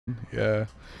Yeah,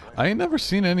 I ain't never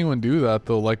seen anyone do that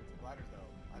though. Like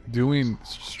doing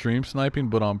stream sniping,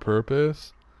 but on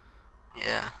purpose.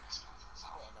 Yeah.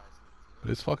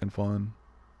 It's fucking fun.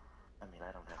 I mean,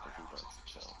 I don't have to do that,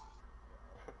 so.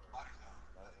 I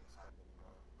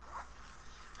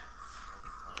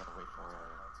gotta wait for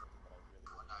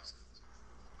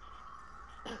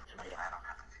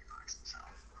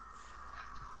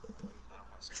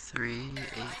 388.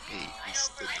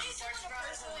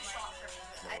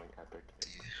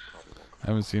 I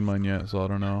haven't seen mine yet, so I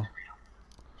don't know.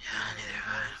 Yeah,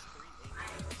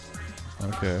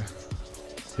 neither Okay.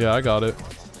 Yeah, I got it.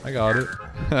 I got it.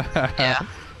 Yeah.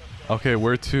 Okay,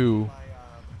 where to?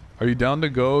 Are you down to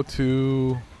go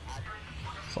to...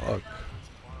 Fuck.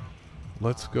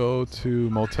 Let's go to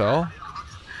motel?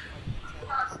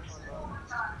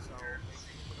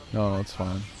 No, it's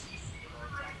fine.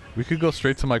 We could go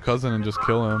straight to my cousin and just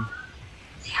kill him.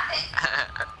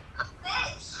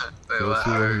 Wait, Okay, let's what?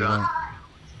 see Where where are we he going? went.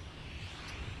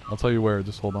 I'll tell you where,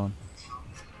 just hold on.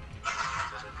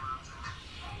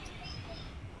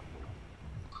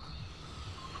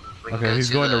 We can Okay, go he's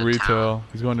to going to the retail. town.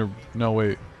 He's going to... No,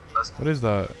 wait. What is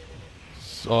that?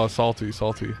 Oh, salty.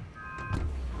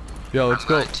 Yeah, let's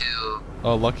go.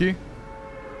 Lucky?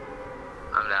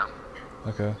 I'm down.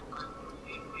 Okay.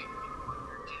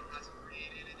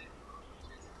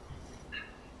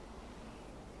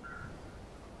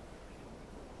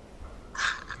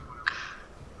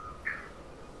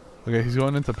 Okay, he's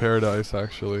going into Paradise,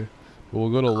 actually. But we'll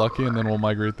go to Lucky and then we'll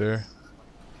migrate there.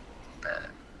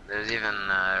 There's even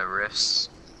rifts.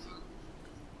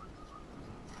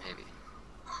 Maybe.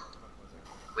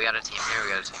 We got a team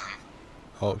here.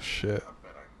 Oh, shit.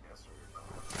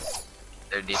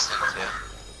 They're decent too.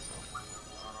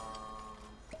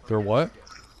 They're what?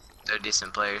 They're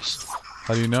decent players.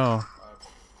 How do you know?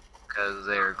 Because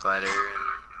they're glider and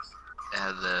they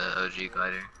have the OG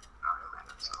glider.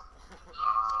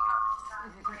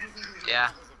 Yeah.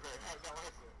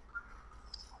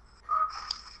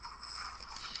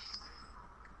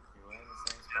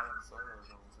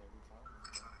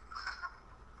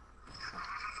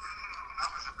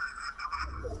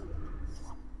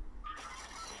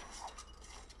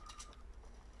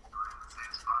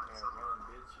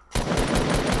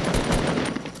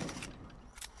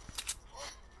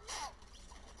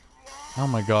 Oh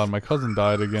my god, my cousin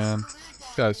died again.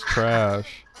 This guy's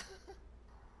trash.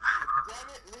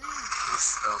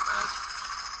 So mad.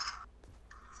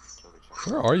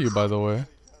 Where are you, by the way?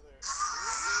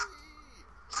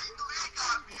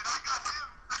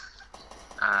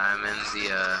 I'm in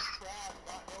the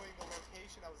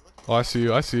Oh, I see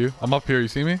you. I'm up here. You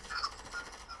see me?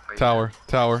 Tower.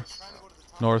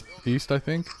 Northeast, I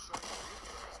think.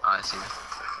 Oh, I see.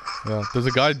 Yeah, there's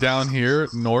a guy down here,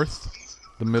 north.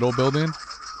 The middle building.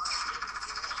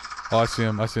 Oh, I see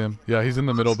him. Yeah, he's in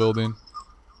the middle building.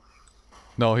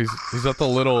 No, he's at the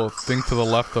little thing to the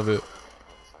left of it.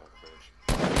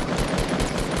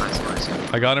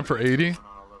 I got him for 80.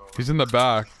 He's in the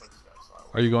back.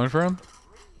 Are you going for him?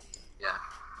 Yeah.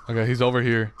 Okay, he's over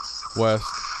here. West.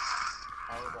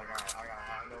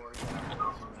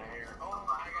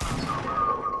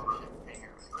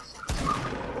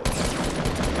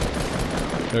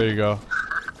 There you go.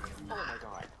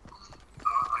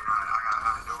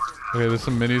 Okay, there's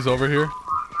some minis over here.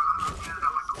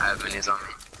 I have minis on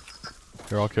me.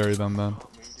 Here, I'll carry them then.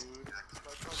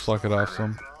 Just so I could have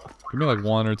some. Give me like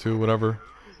one or two, whatever.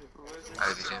 I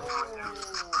have you too.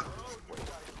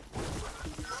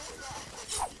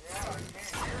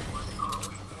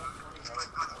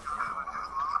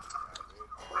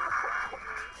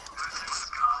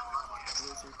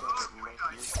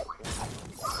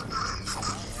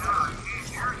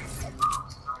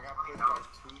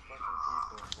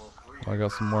 I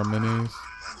got some more minis.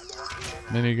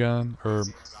 Minigun, or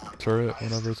turret,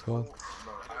 whatever it's called.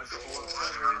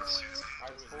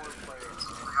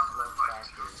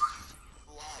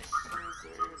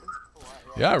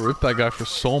 Yeah, I ripped that guy for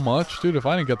so much. Dude, if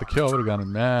I didn't get the kill, I would have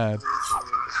gotten mad.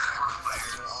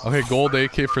 Okay, gold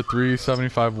AK for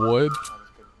 375 wood.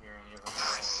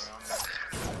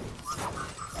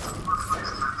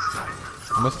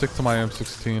 I'm gonna stick to my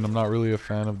M16. I'm not really a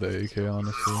fan of the AK,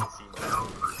 honestly.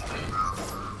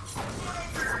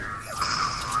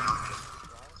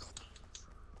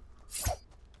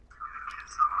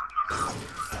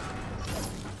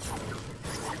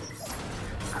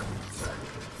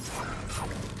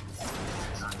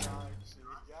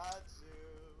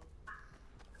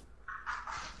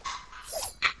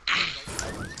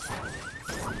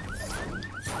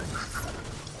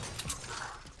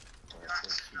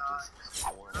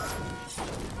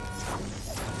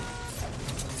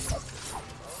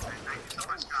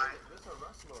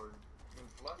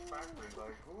 exactly.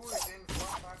 Like, who is in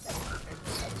Fortnite?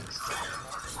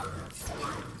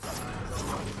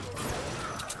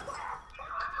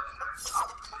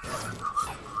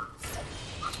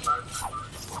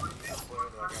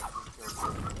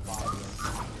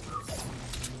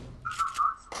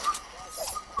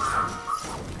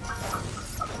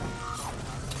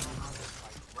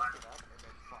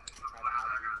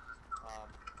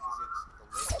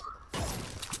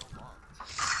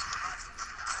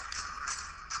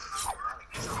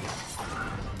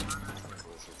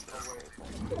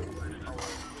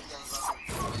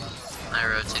 I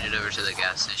rotated over to the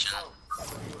gas station.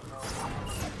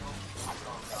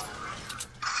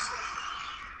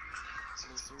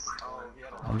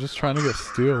 I'm just trying to get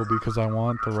steel because I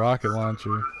want the rocket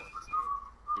launcher.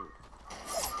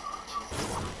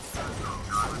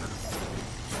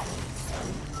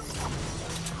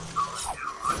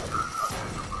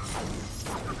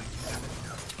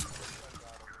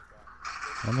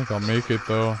 I don't think I'll make it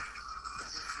though.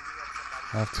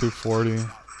 I have 240.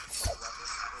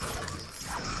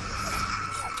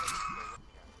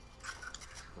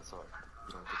 That's all.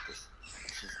 You don't get this.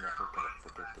 She's never gonna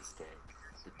forget this day.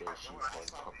 The day she won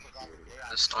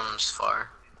PUBG. The storm's far.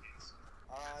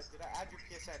 Did I add your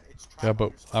PSN? It's Yeah,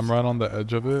 but I'm right on the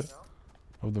edge of it,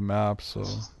 of the map, so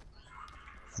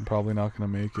I'm probably not gonna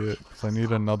make it because I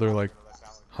need another like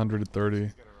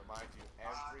 130.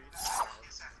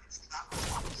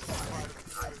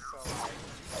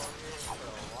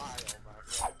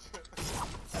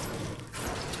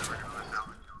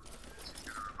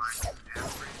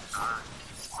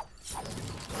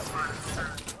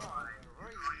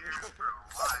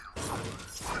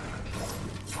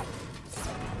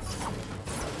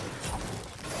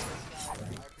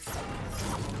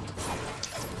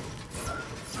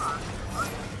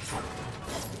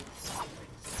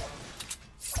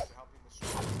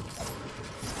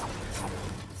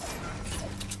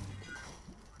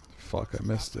 Fuck, I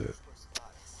missed it.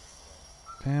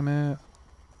 Damn it.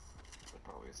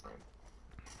 Probably his name.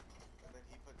 And then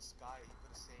he put Sky, he put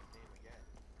the same name again.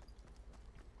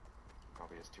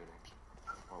 Probably has two names.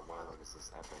 Or one of them is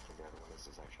this Epic and the other one is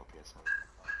his actual PSN.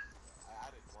 I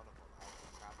added one of them. I added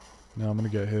Travis. Now I'm gonna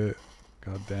get hit.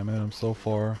 God damn it, I'm so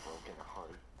far. Broken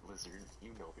heart. Lizard,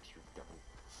 you know what you've done. Wait,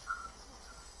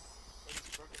 is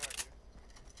he broken heart, dude?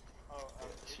 Oh,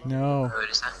 No. What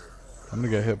is that? I'm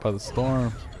gonna get hit by the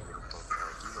storm.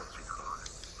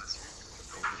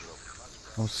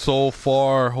 I'm so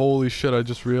far. Holy shit, I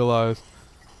just realized.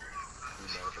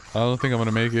 I don't think I'm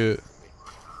gonna make it.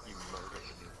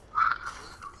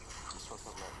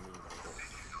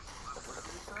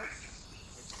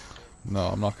 No,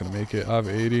 I'm not gonna make it. I have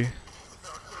 80.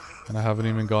 And I haven't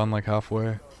even gone like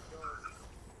halfway.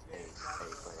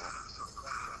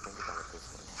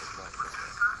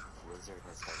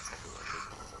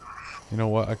 You know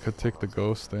what? I could take the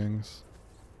ghost things.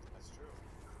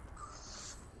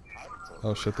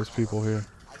 Oh shit, there's people here.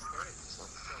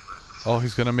 Oh,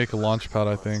 he's gonna make a launch pad,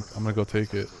 I think. I'm gonna go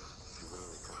take it.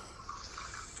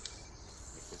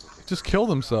 He just killed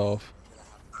himself.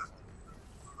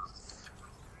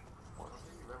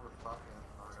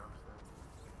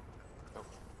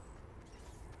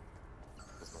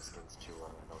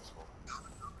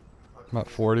 I'm at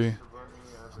 40.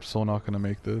 I'm still not gonna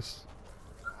make this.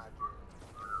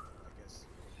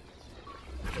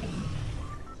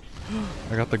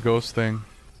 I got the ghost thing.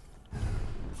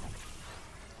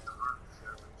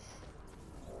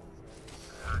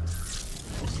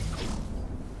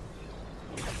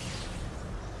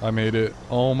 I made it.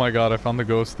 Oh my god, I found the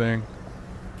ghost thing.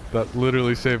 That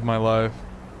literally saved my life.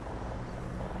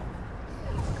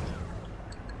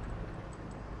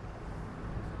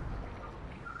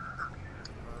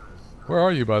 Where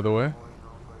are you, by the way?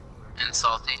 And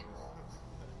salty.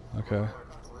 Okay.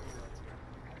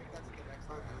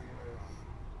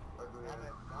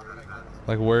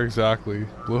 Like where exactly?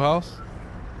 Blue house?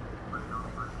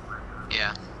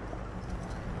 Yeah.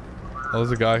 Oh,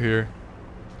 there's a guy here.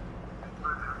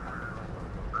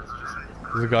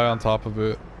 There's a guy on top of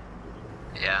it.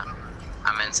 Yeah.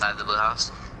 I'm inside the blue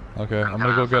house. Okay, I'm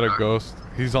gonna go get a ghost.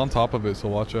 He's on top of it, so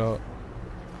watch out.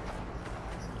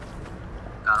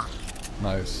 Got him.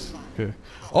 Nice. Okay.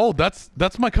 Oh, that's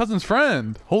my cousin's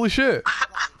friend. Holy shit.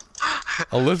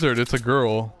 A lizard. It's a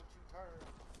girl.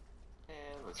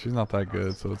 She's not that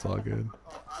good, so it's all good.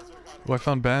 Oh, I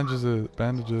found bandages.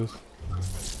 Bandages.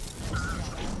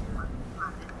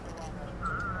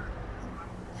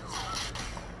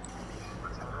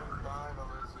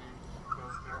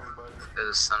 There's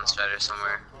a sun strider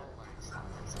somewhere.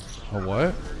 A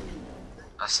what?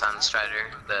 A sun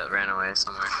strider that ran away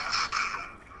somewhere.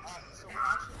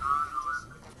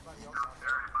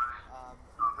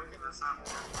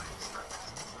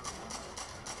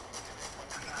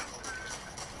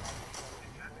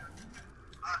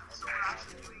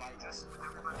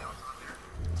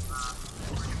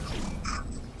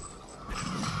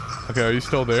 Okay, are you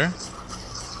still there?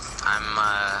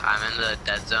 I'm in the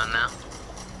dead zone now.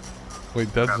 Wait,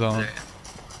 dead Corrupted zone. area.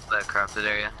 The corrupted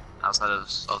area outside of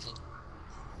Salty.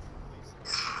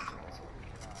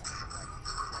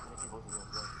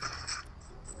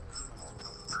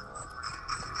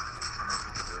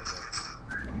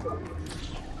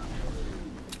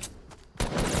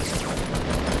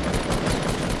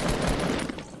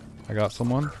 I got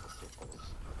someone. And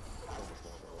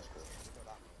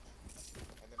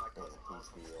then my cousin He's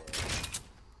the,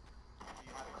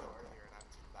 he had a kill earlier and I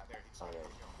took that there. He just oh had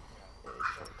a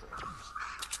yeah, kill. Yeah. yeah, he's short.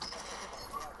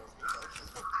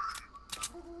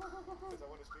 Because I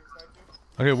want to stream snipe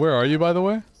you. Okay, where are you, by the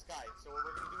way? Sky. So what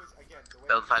we're gonna do is again the way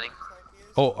Build fighting. snipe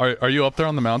is Oh, are you up there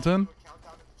on the mountain? do a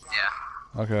countdown in the chat.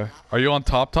 Yeah, Okay. Are you on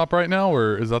top right now,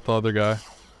 or is that the other guy?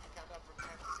 Countdown from 10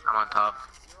 to 0. I'm on top.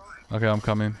 Okay, I'm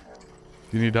coming.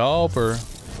 Do you need help, or I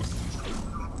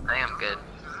think I'm good.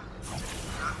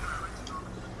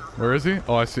 where is he?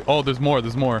 Oh, I see. Oh, there's more.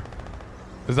 There's more.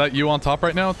 Is that you on top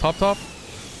right now? Top?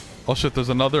 Oh shit, there's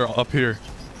another up here.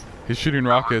 He's shooting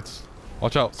rockets.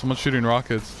 Watch out, someone's shooting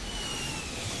rockets.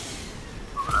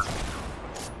 I'm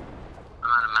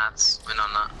out of mats. Wait, no,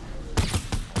 I'm not.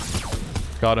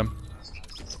 Got him.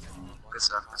 Good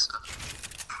stuff, good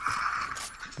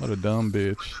stuff. What a dumb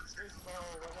bitch. Here's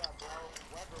what up, bro.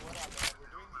 Weber, what up, man?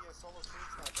 We're doing the solo stream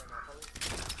snipe right now, fellas.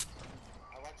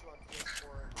 I want you on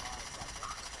PS4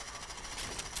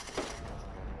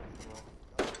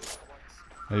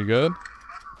 and Are you good?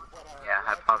 Yeah,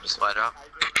 I popped a spider up.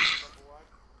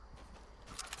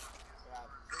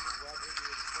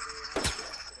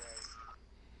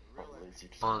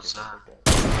 What was that?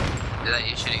 Is that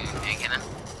you shooting a cannon?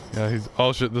 Yeah, he's.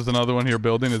 Oh shit, there's another one here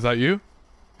building. Is that you?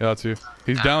 Yeah, that's you.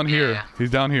 He's Yeah, down yeah, here. yeah. He's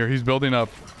down here. He's building up.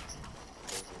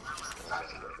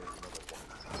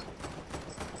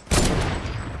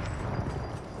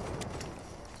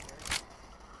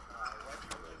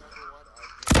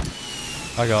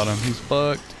 I got him. He's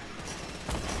fucked.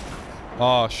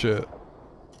 Oh shit.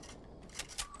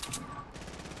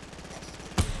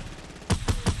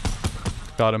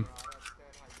 Got him.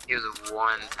 He was a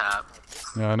one tap.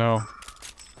 Yeah, I know.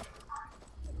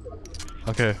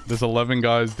 Okay, there's 11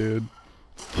 guys, dude.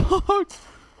 Fuck.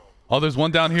 Oh, there's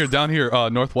one down here,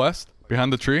 northwest,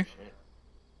 behind the tree.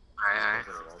 Alright.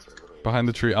 Behind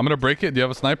the tree. I'm gonna break it. Do you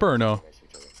have a sniper or no?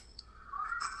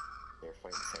 They're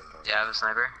fighting the same time. Do you have a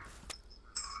sniper?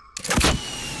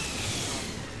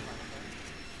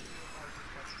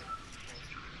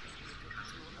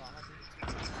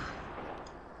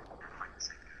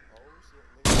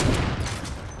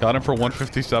 Got him for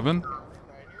 157.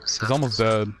 He's almost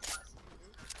dead.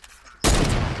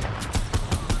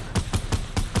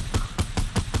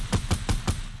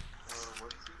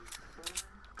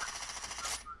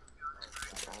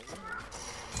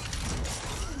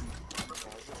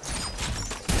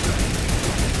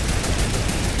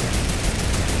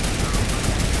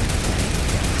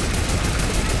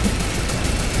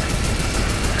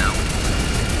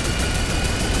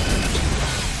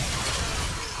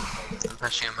 I'm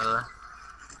pushing him over.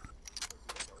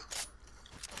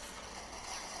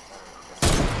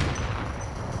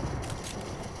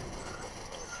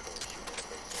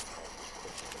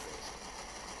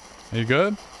 Are you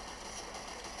good?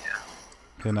 Yeah.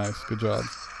 Okay, nice. Good job.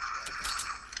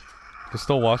 They're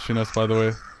still watching us, by the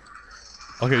way.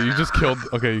 Okay, you just killed.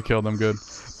 Okay, you killed them. Good.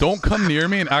 Don't come near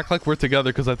me and act like we're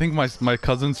together, because I think my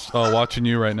cousin's watching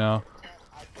you right now.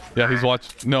 Yeah, he's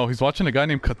he's watching a guy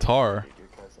named Qatar.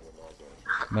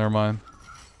 Never mind.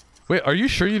 Wait, are you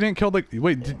sure you didn't kill the?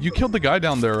 Wait, you killed the guy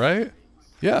down there, right?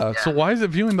 Yeah. So why is it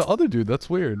viewing the other dude? That's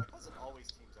weird. Cousin always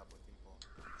teams up with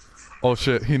people. Oh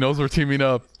shit, he knows we're teaming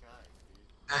up.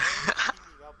 Teaming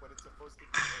up when it's supposed to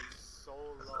be a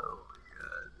solo.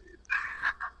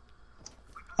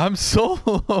 I'm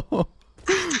solo.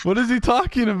 What is he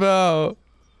talking about?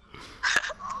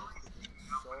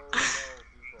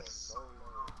 Solo.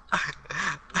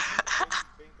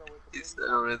 He said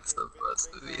it's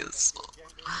supposed to be a soul.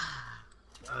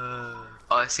 Oh,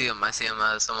 I see him.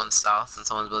 Someone's south and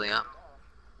someone's building up.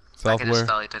 I South can just where?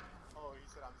 tell he took. Oh, he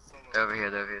said I'm solo. They're over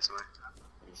here somewhere.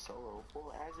 You're solo.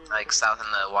 Well, as you're Like south in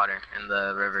the water, in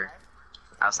the river.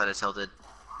 Outside of Tilted.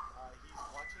 He's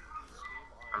watching the stream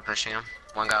on. I'm pushing him.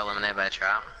 One got eliminated by a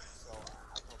trap. So I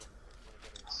told him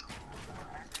to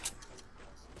get in.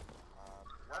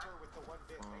 Weber with the 1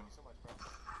 bit. Thank you so much, bro.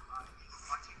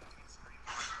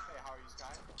 Hey, how are you,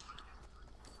 Sky?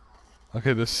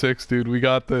 Okay, the 6, dude. We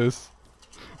got this.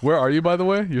 Where are you, by the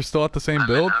way? You're still at the same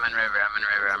build? I'm in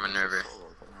river. solo,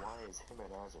 then why is him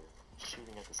and Azure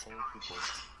shooting at the same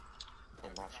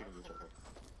and not shooting each other.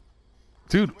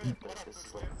 Dude. This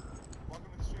is like,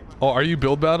 Oh, are you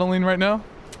build battling right now?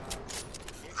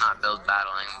 Not build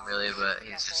battling really, but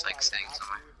he's just like staying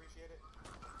somewhere.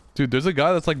 Dude, there's a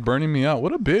guy that's like burning me out.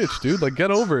 What a bitch, dude. Like,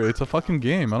 get over it. It's a fucking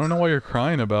game. I don't know why you're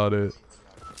crying about it.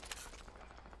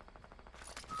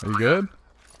 Are you good?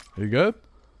 Are you good?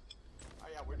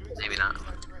 Maybe not.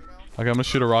 Okay, I'm gonna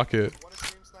shoot a rocket.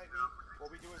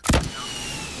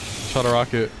 Shot a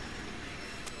rocket.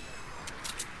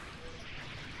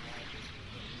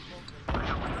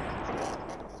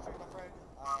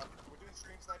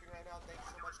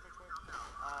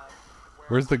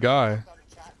 Where's the guy?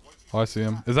 Oh, I see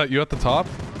him. Is that you at the top?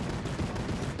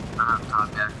 I'm on top,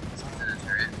 yeah. He's in the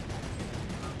turret.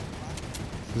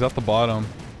 He's at the bottom.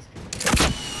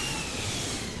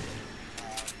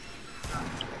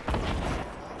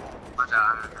 Watch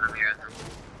out, I'm here.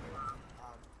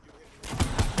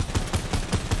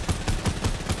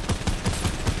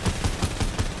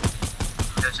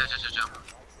 Chill.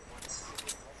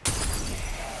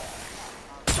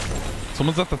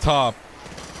 Someone's at the top.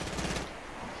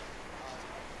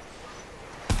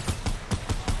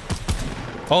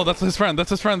 Oh, that's his friend. That's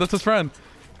his friend. That's his friend.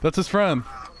 That's his friend.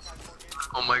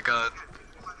 Oh my god.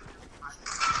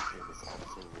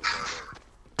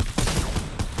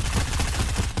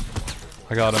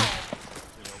 I got him.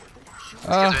 These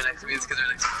guys are next to me. These guys are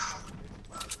next to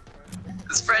me.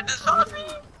 His friend is on me.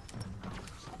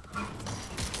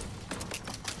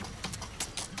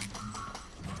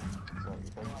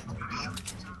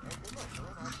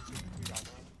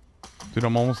 Dude,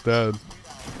 I'm almost dead.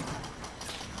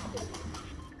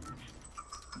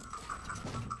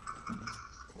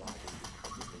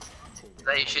 Is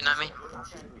that you shooting at me?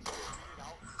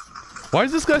 Why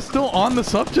is this guy still on the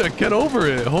subject? Get over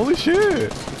it. Holy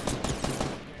shit.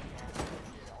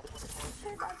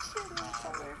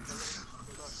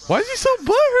 Why is he so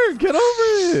butthurt? Get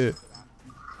over it.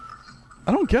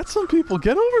 I don't get some people.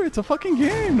 Get over it. It's a fucking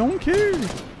game. No one cares.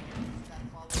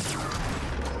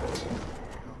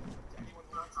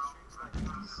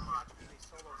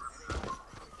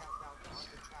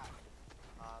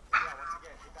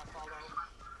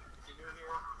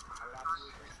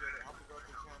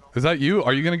 Is that you?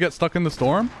 Are you gonna get stuck in the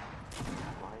storm?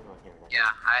 Yeah,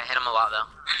 I hit him a lot though.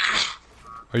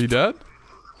 Are you dead?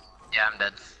 Yeah, I'm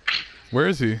dead. Where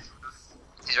is he?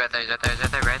 He's right there, right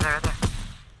there.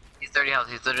 He's 30 health,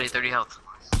 he's literally 30 health.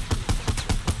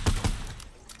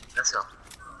 Let's go.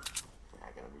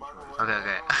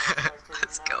 Okay.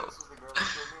 Let's go.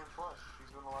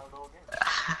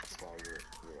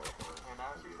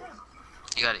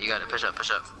 You got it. Push up.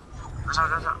 Push out.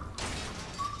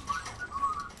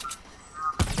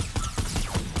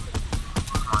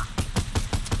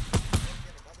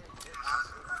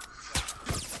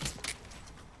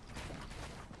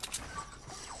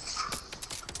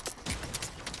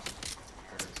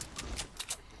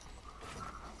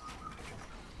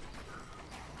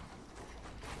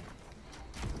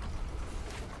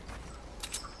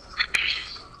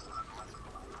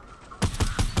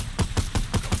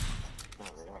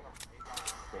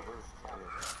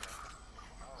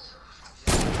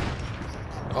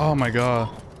 Oh my god.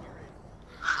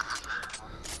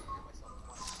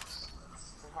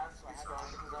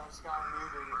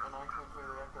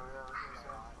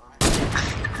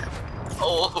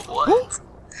 Oh, what?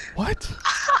 What?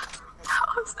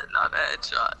 How is that not a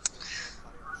headshot?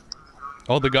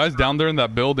 Oh, the guy's down there in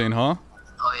that building, huh?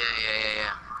 Oh,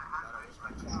 yeah.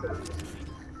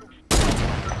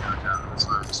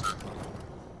 That's fine.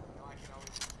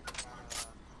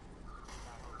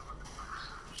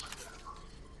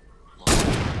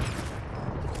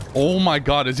 Oh my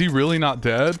god, is he really not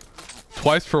dead?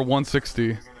 Twice for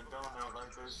 160.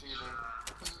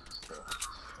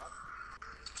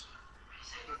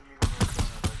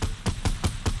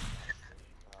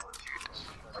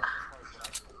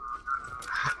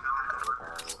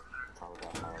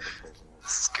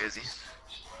 This is crazy.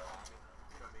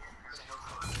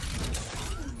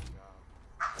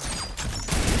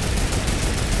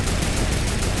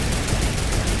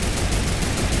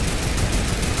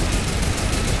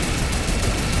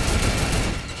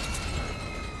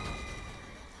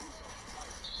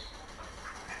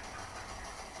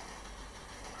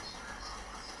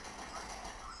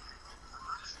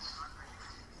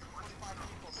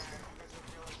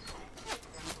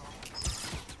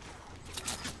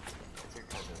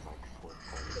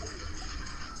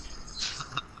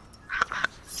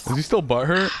 Is he still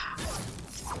butthurt?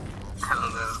 I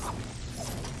don't know.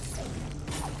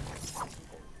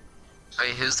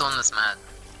 Wait, who's the one that's mad?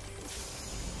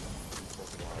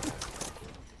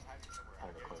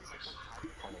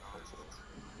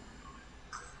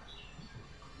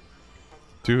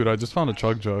 Dude, I just found a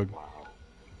chug jug. Wow.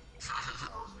 You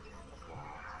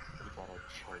got a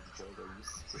chug jug, are you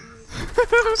serious?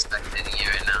 I'm spectating you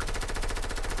right now.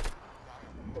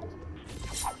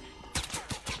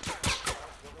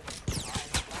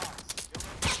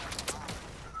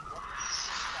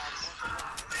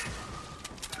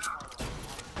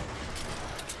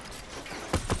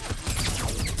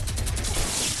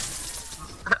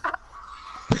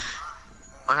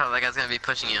 Look how that guy's gonna be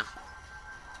pushing you.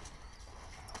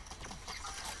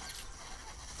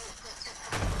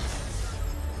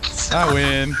 I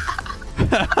win.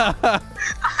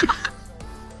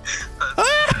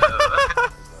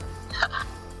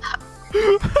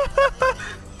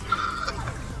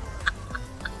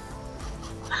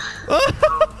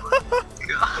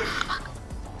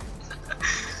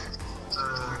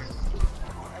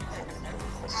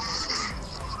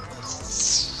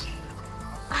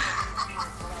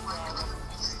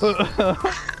 God.